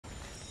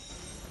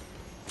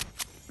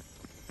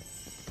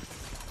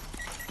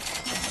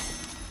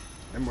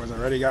Them boys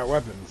already got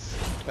weapons.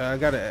 I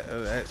got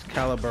an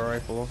Excalibur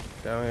rifle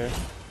down here.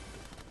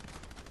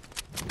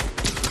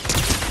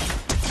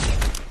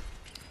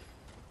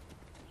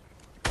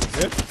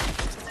 Good?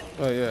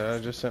 Oh yeah, I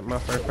just sent my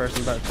first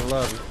person back to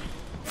lobby.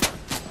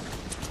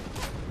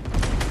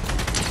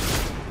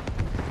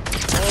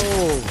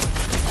 Oh!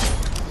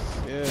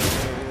 Yeah.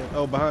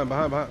 Oh, behind.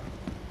 I'm here.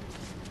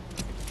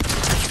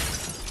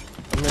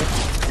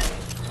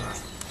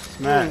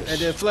 Smash. And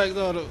then flex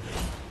on the...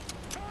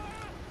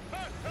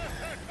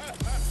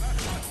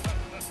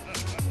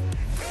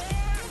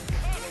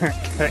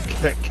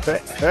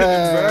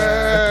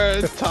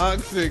 Bruh, it's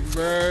toxic,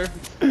 bruh.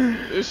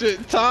 This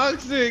shit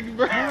toxic,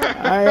 bruh.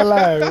 I ain't gonna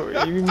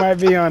lie. You might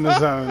be on to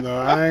something, though.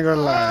 I ain't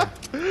gonna lie.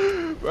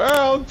 Bro,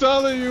 I'm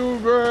telling you,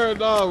 bro.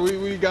 No,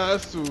 we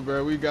got to,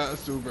 bro. We got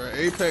to, bro.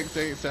 Apex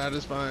ain't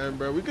satisfying,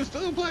 bro. We can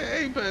still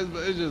play Apex,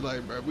 but it's just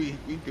like, bro, we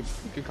can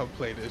come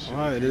play this shit.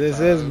 Well, this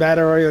is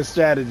battle royale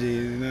strategy.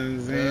 You know what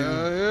I'm saying?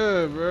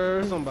 Yeah,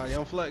 bro. Somebody,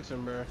 I'm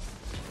flexing, bro.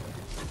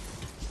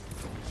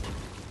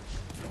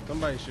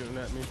 Somebody shooting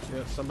at me.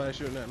 Yeah, somebody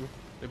shooting at me.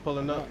 They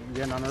pulling up.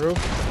 Getting on the roof.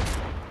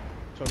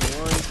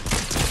 21.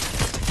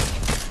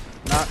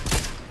 Not.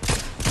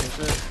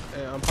 Shit.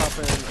 Hey, I'm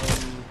popping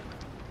shields.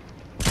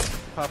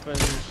 Popping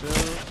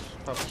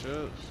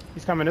shields.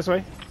 He's coming this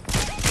way.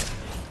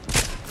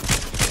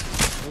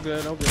 I'm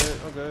good. I'm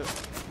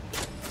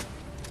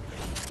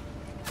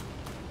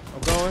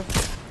going.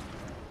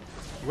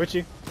 With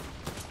you.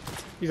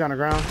 He's on the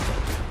ground.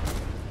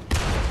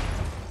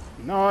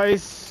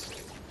 Nice.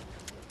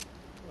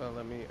 Well,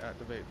 let me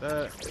activate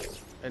that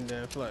and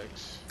then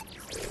flex.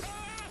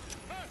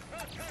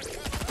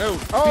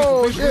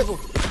 Oh, shit.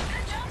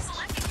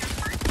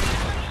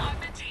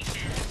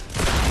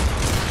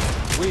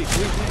 Weak.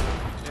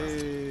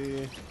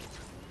 Hey.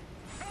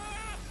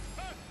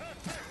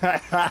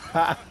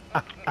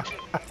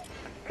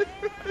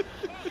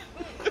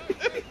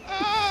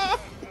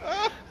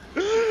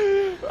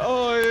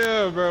 Oh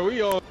yeah, bro.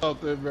 We on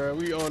something, bro.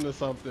 We on to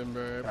something,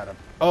 bro.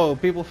 Oh,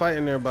 people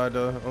fighting nearby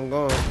though. I'm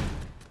going.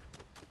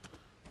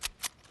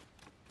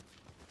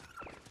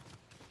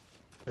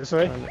 This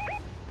way?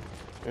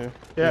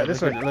 Yeah,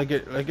 this way. Look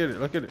at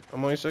it.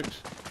 I'm only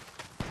 6.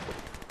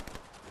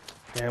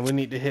 Man, we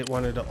need to hit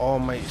one of the All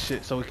Might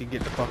shit so we can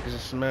get the fuckers to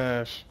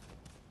smash.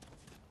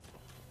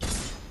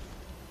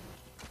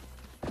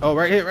 Oh,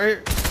 right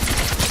here.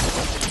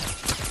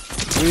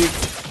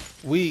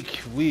 Weak.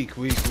 Woo!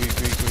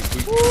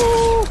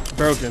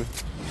 Broken.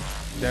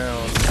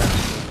 Down.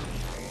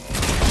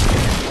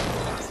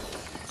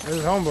 This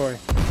is homeboy.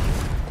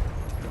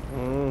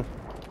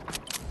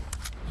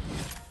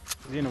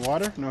 Is he in the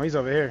water? No, he's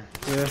over here.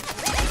 Yeah.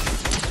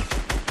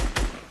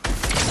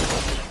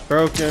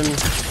 Broken.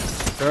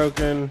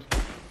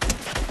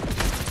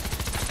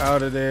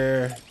 Out of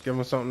there. Give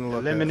him something to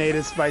look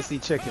Eliminated spicy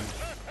chicken.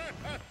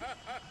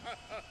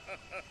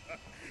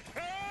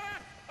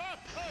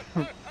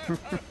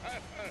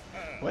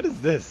 What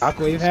is this?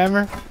 Shockwave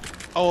hammer?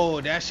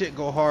 Oh, that shit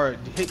go hard.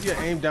 Hit your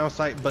aim down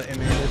sight button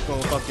and it's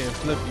gonna fucking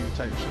flip you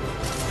type shit.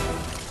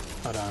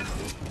 Hold on.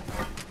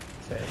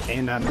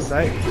 Aim down the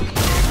sight.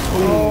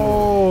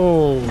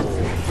 Oh!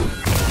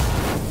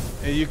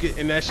 And you get,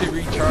 and that shit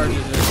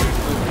recharges and shit.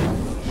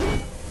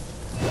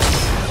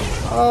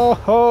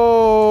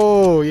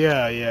 Oh,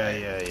 yeah.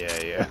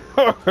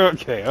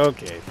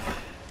 Okay.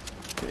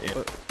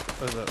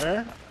 What's up?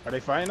 Where? Are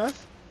they fighting us?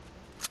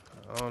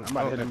 I'm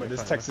about to hit him with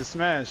this Texas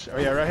Smash. Oh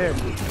yeah, right here.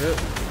 Yep.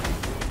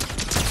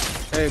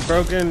 Hey,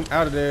 broken,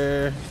 out of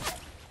there.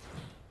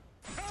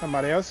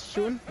 Somebody else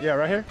shooting? Yeah,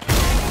 right here.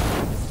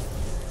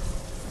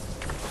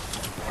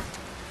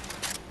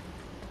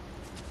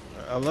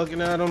 I'm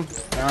looking at him.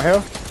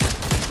 Downhill.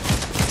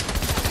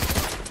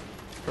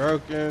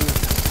 Broken.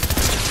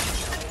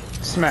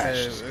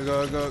 Smash. Hey,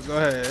 go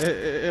ahead.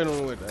 Hit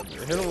him with that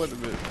bit. Hit him with the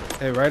bit.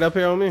 Hey, right up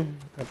here on me,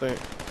 I think.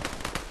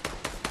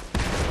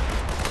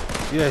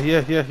 Yeah.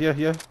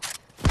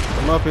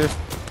 I'm up here.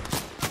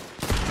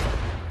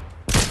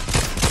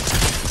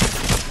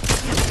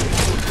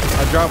 I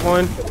dropped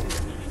one.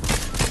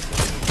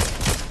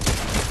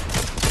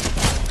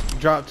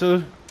 Drop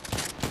 2.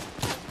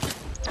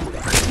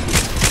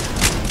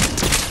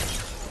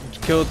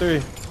 Kill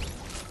 3.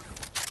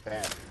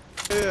 Damn.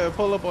 Yeah,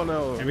 pull up on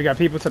that one. And we got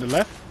people to the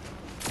left.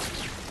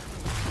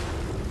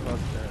 Fuck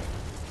that.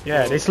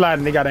 Yeah, they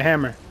sliding. They got a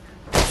hammer.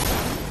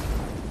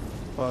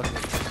 Fuck it.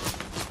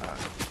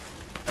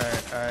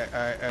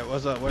 Alright.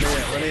 What's up? Where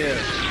they at?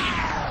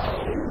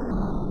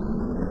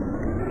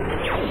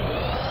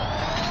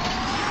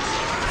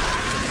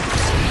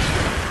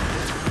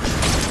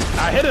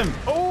 I hit him.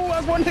 Oh, I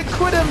wanted to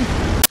quit him.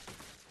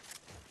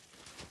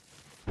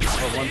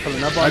 Oh, one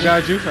pulling up on I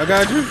got you. 2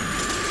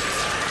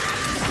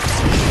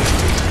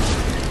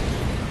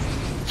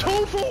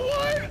 for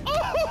 1.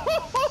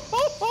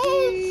 Oh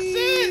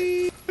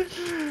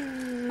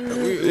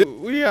shit!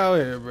 We out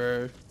here,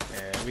 bro.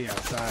 Yeah, we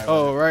outside.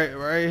 Oh,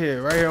 right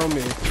here on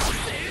me.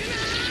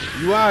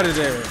 You out of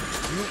there?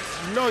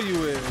 You know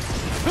you is.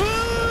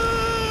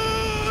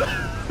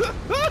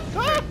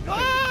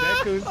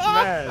 DEKU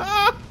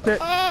Smash.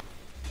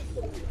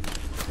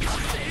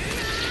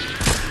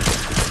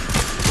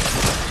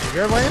 You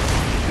good, Wayne?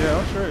 Yeah,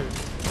 I'm straight.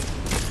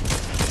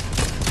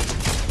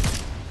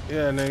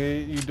 Yeah,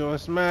 nigga, you doing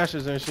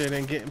smashes and shit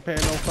and getting paid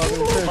no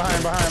fucking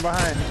attention.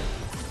 Behind.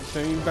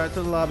 Send you back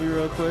to the lobby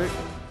real quick.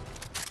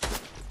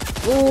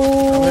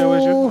 Ooh. I'm here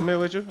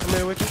with you.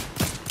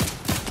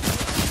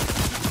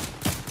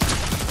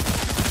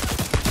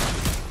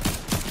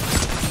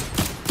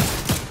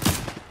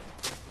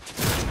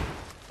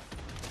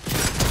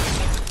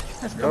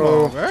 Let's Come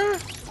go. on, bro.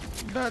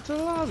 Back to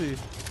the lobby.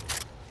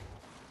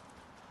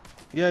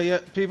 Yeah,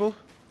 people.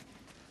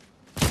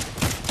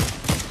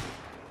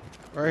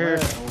 Right here.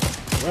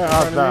 Where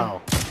art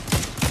thou?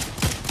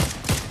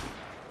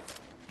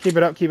 Keep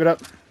it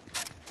up.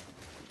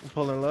 I'm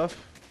pulling left.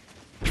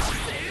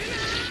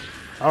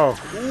 Oh.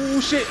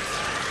 Ooh, shit.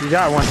 You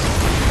got one.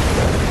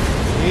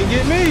 You ain't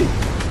get me.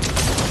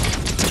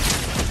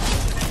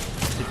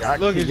 You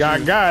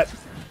got.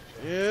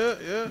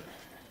 Yeah.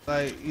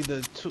 Like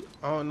either two.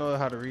 I don't know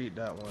how to read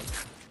that one.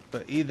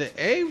 But either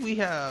A, we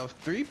have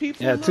 3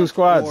 people left, 2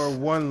 squads. or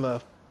 1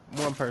 left.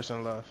 1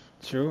 person left.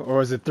 True.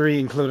 Or is it 3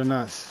 including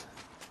us?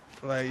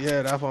 Like,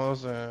 yeah, that's what I'm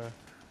saying.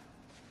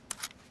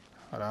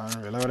 Hold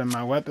on, reloading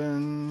my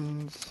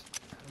weapons.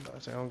 I'm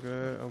about to say I'm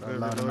good.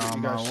 Reloading all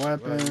my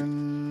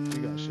weapons.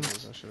 You got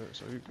shields and shit,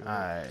 so you good.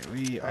 Alright,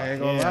 we are. I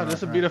ain't gonna lie,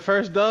 this will be the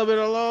first dub in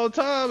a long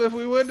time if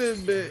we win this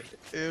bit.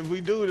 If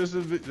we do, this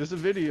is a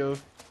video.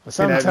 But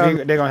sometimes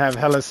they're gonna have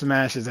hella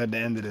smashes at the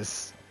end of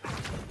this.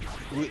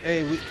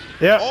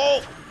 Yeah.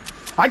 Oh!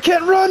 I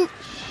can't run!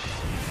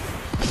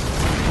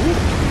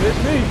 It's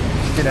me.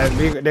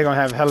 They're gonna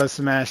have hella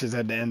smashes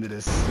at the end of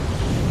this.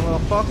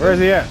 Motherfucker. Where is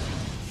he at?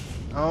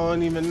 I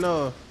don't even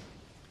know.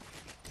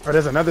 Oh,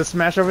 there's another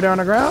smash over there on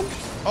the ground?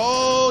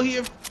 Oh, he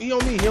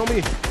on me.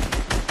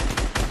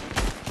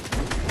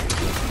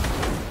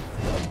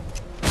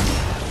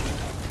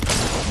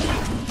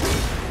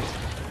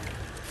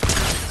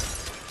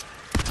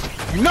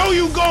 You know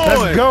you going!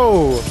 Let's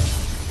go!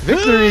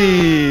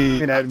 Victory!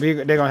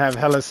 They're gonna have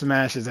hella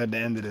smashes at the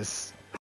end of this.